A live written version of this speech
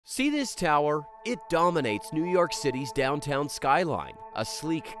See this tower? It dominates New York City's downtown skyline, a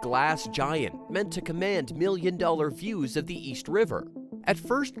sleek glass giant meant to command million-dollar views of the East River. At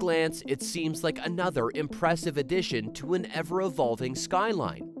first glance, it seems like another impressive addition to an ever-evolving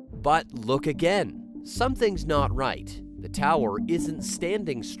skyline. But look again. Something's not right. The tower isn't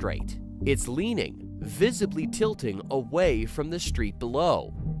standing straight. It's leaning, visibly tilting away from the street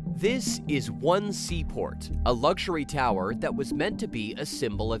below. This is One Seaport, a luxury tower that was meant to be a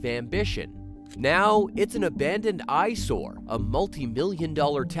symbol of ambition. Now, it's an abandoned eyesore, a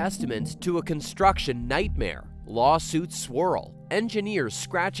multi-million-dollar testament to a construction nightmare. Lawsuits swirl, engineers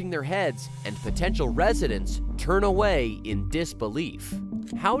scratching their heads, and potential residents turn away in disbelief.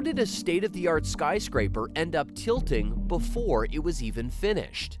 How did a state-of-the-art skyscraper end up tilting before it was even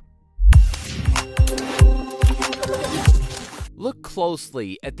finished? Look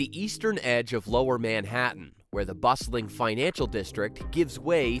closely at the eastern edge of Lower Manhattan, where the bustling financial district gives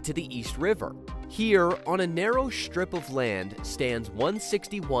way to the East River. Here, on a narrow strip of land, stands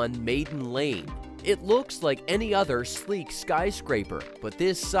 161 Maiden Lane. It looks like any other sleek skyscraper, but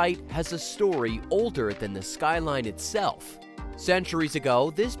this site has a story older than the skyline itself. Centuries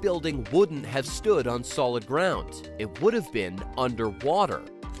ago, this building wouldn't have stood on solid ground. It would have been underwater.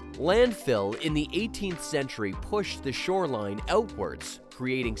 Landfill in the 18th century pushed the shoreline outwards,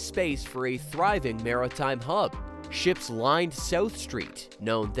 creating space for a thriving maritime hub. Ships lined South Street,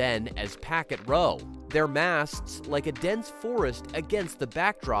 known then as Packet Row, their masts like a dense forest against the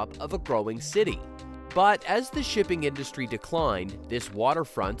backdrop of a growing city. But as the shipping industry declined, this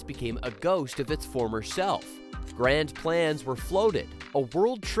waterfront became a ghost of its former self. Grand plans were floated, a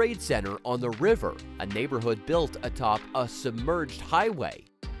World Trade Center on the river, a neighborhood built atop a submerged highway,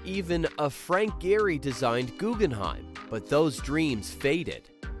 even a Frank Gehry-designed Guggenheim, but those dreams faded.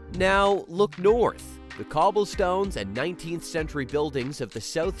 Now look north. The cobblestones and 19th century buildings of the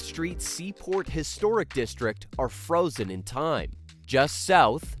South Street Seaport Historic District are frozen in time. Just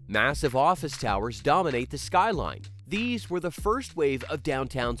south, massive office towers dominate the skyline. These were the first wave of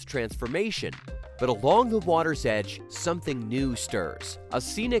downtown's transformation. But along the water's edge, something new stirs. A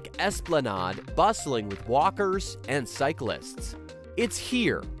scenic esplanade bustling with walkers and cyclists. It's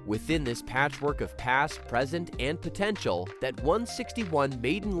here, within this patchwork of past, present, and potential, that 161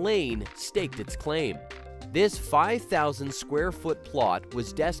 Maiden Lane staked its claim. This 5,000 square foot plot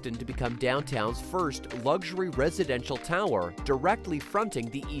was destined to become downtown's first luxury residential tower directly fronting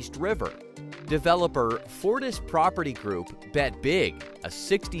the East River. Developer Fortis Property Group bet big, a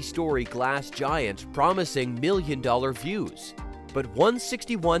 60-story glass giant promising million-dollar views. But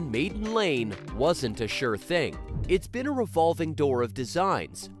 161 Maiden Lane wasn't a sure thing. It's been a revolving door of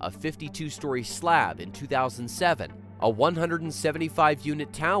designs, a 52-story slab in 2007, a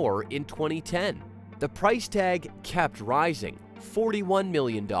 175-unit tower in 2010. The price tag kept rising, $41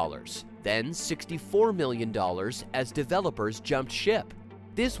 million, then $64 million as developers jumped ship.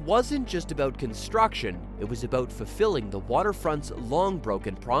 This wasn't just about construction, it was about fulfilling the waterfront's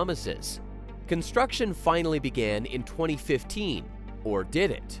long-broken promises. Construction finally began in 2015, or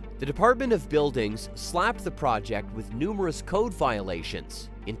did it? The Department of Buildings slapped the project with numerous code violations.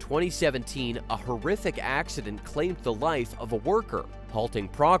 In 2017, a horrific accident claimed the life of a worker, halting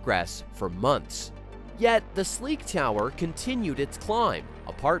progress for months. Yet, the sleek tower continued its climb,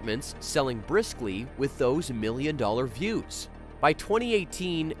 apartments selling briskly with those million-dollar views. By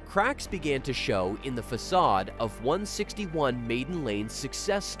 2018, cracks began to show in the facade of 161 Maiden Lane's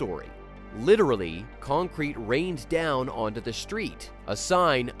success story. Literally, concrete rained down onto the street, a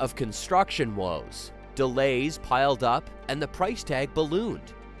sign of construction woes. Delays piled up, and the price tag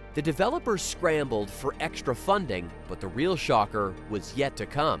ballooned. The developers scrambled for extra funding, but the real shocker was yet to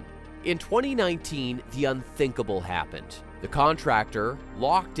come. In 2019, the unthinkable happened. The contractor,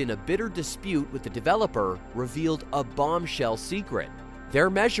 locked in a bitter dispute with the developer, revealed a bombshell secret. Their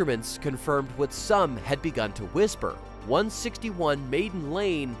measurements confirmed what some had begun to whisper. 161 Maiden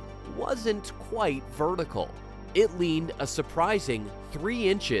Lane wasn't quite vertical. It leaned a surprising 3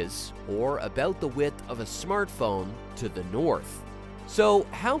 inches, or about the width of a smartphone, to the north. So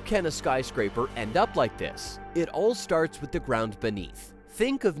how can a skyscraper end up like this? It all starts with the ground beneath.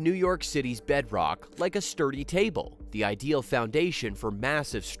 Think of New York City's bedrock like a sturdy table, the ideal foundation for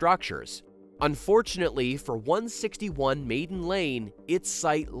massive structures. Unfortunately for 161 Maiden Lane, its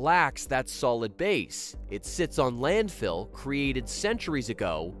site lacks that solid base. It sits on landfill created centuries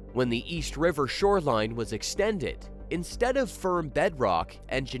ago when the East River shoreline was extended. Instead of firm bedrock,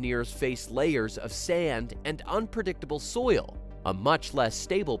 engineers face layers of sand and unpredictable soil, a much less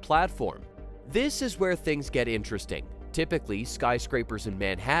stable platform. This is where things get interesting. Typically, skyscrapers in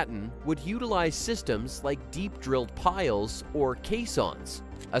Manhattan would utilize systems like deep-drilled piles or caissons.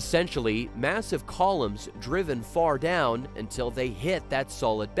 Essentially, massive columns driven far down until they hit that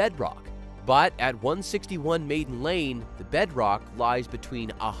solid bedrock. But at 161 Maiden Lane, the bedrock lies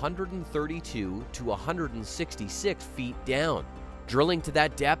between 132 to 166 feet down. Drilling to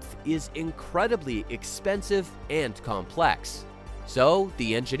that depth is incredibly expensive and complex. So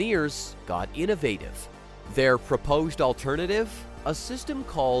the engineers got innovative. Their proposed alternative? A system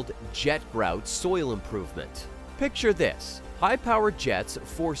called jet grout soil improvement. Picture this. High-powered jets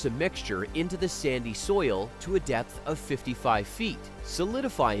force a mixture into the sandy soil to a depth of 55 feet,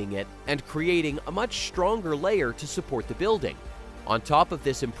 solidifying it and creating a much stronger layer to support the building. On top of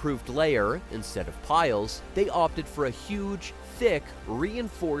this improved layer, instead of piles, they opted for a huge, thick,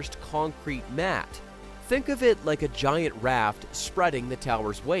 reinforced concrete mat. Think of it like a giant raft spreading the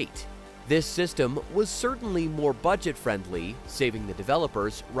tower's weight. This system was certainly more budget-friendly, saving the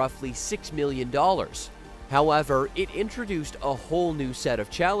developers roughly $6 million. However, it introduced a whole new set of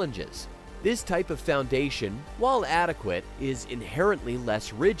challenges. This type of foundation, while adequate, is inherently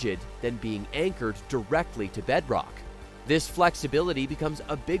less rigid than being anchored directly to bedrock. This flexibility becomes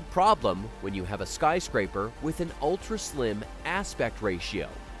a big problem when you have a skyscraper with an ultra-slim aspect ratio,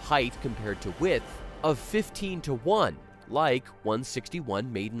 height compared to width, of 15:1, like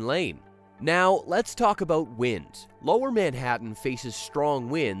 161 Maiden Lane. Now, let's talk about wind. Lower Manhattan faces strong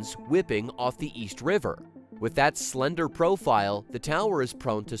winds whipping off the East River. With that slender profile, the tower is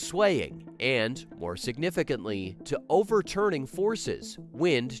prone to swaying and, more significantly, to overturning forces,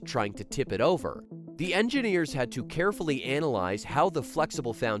 wind trying to tip it over. The engineers had to carefully analyze how the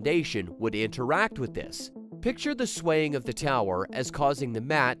flexible foundation would interact with this. Picture the swaying of the tower as causing the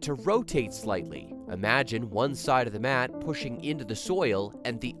mat to rotate slightly. Imagine one side of the mat pushing into the soil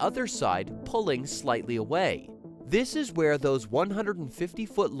and the other side pulling slightly away. This is where those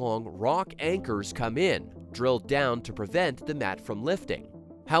 150-foot-long rock anchors come in, drilled down to prevent the mat from lifting.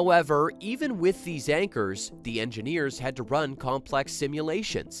 However, even with these anchors, the engineers had to run complex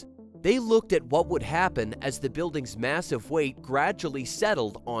simulations. They looked at what would happen as the building's massive weight gradually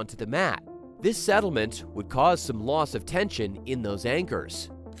settled onto the mat. This settlement would cause some loss of tension in those anchors.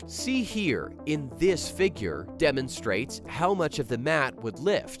 See here, in this figure, demonstrates how much of the mat would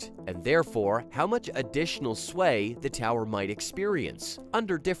lift, and therefore how much additional sway the tower might experience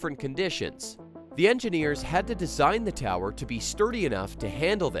under different conditions. The engineers had to design the tower to be sturdy enough to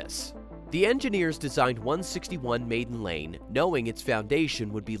handle this. The engineers designed 161 Maiden Lane knowing its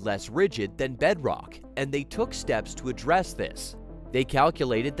foundation would be less rigid than bedrock, and they took steps to address this. They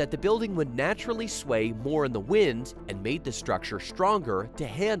calculated that the building would naturally sway more in the wind and made the structure stronger to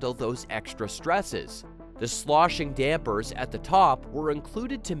handle those extra stresses. The sloshing dampers at the top were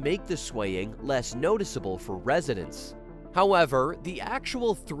included to make the swaying less noticeable for residents. However, the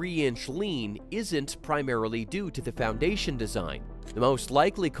actual 3-inch lean isn't primarily due to the foundation design. The most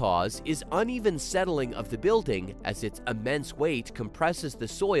likely cause is uneven settling of the building as its immense weight compresses the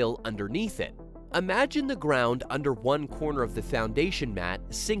soil underneath it. Imagine the ground under one corner of the foundation mat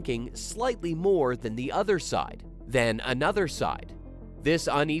sinking slightly more than the other side, then another side. This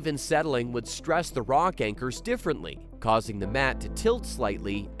uneven settling would stress the rock anchors differently, causing the mat to tilt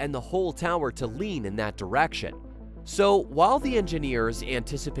slightly and the whole tower to lean in that direction. So, while the engineers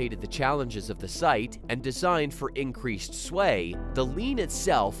anticipated the challenges of the site and designed for increased sway, the lean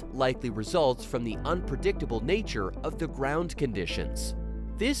itself likely results from the unpredictable nature of the ground conditions.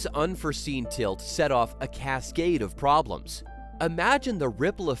 This unforeseen tilt set off a cascade of problems. Imagine the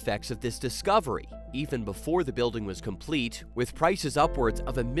ripple effects of this discovery, even before the building was complete. With prices upwards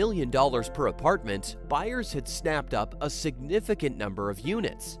of $1 million per apartment, buyers had snapped up a significant number of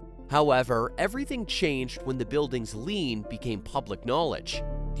units. However, everything changed when the building's lean became public knowledge.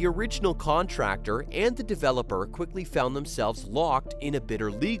 The original contractor and the developer quickly found themselves locked in a bitter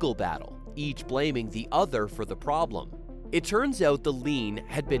legal battle, each blaming the other for the problem. It turns out the lean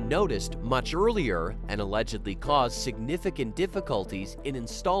had been noticed much earlier and allegedly caused significant difficulties in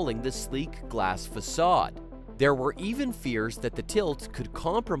installing the sleek glass facade. There were even fears that the tilt could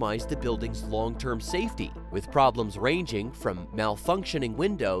compromise the building's long-term safety, with problems ranging from malfunctioning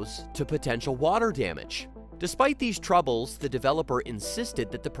windows to potential water damage. Despite these troubles, the developer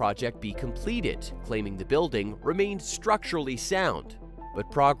insisted that the project be completed, claiming the building remained structurally sound. But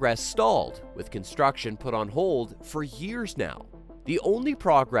progress stalled, with construction put on hold for years now. The only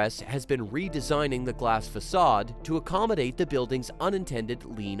progress has been redesigning the glass facade to accommodate the building's unintended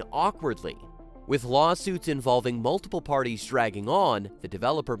lean awkwardly. With lawsuits involving multiple parties dragging on, the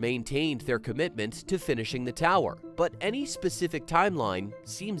developer maintained their commitment to finishing the tower, but any specific timeline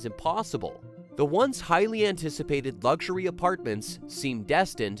seems impossible. The once highly anticipated luxury apartments seem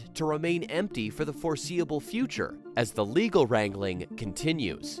destined to remain empty for the foreseeable future as the legal wrangling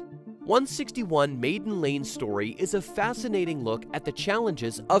continues. 161 Maiden Lane's story is a fascinating look at the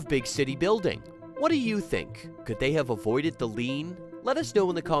challenges of big city building. What do you think? Could they have avoided the lien? Let us know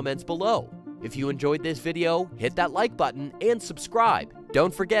in the comments below. If you enjoyed this video, hit that like button and subscribe.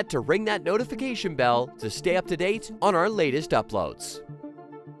 Don't forget to ring that notification bell to stay up to date on our latest uploads.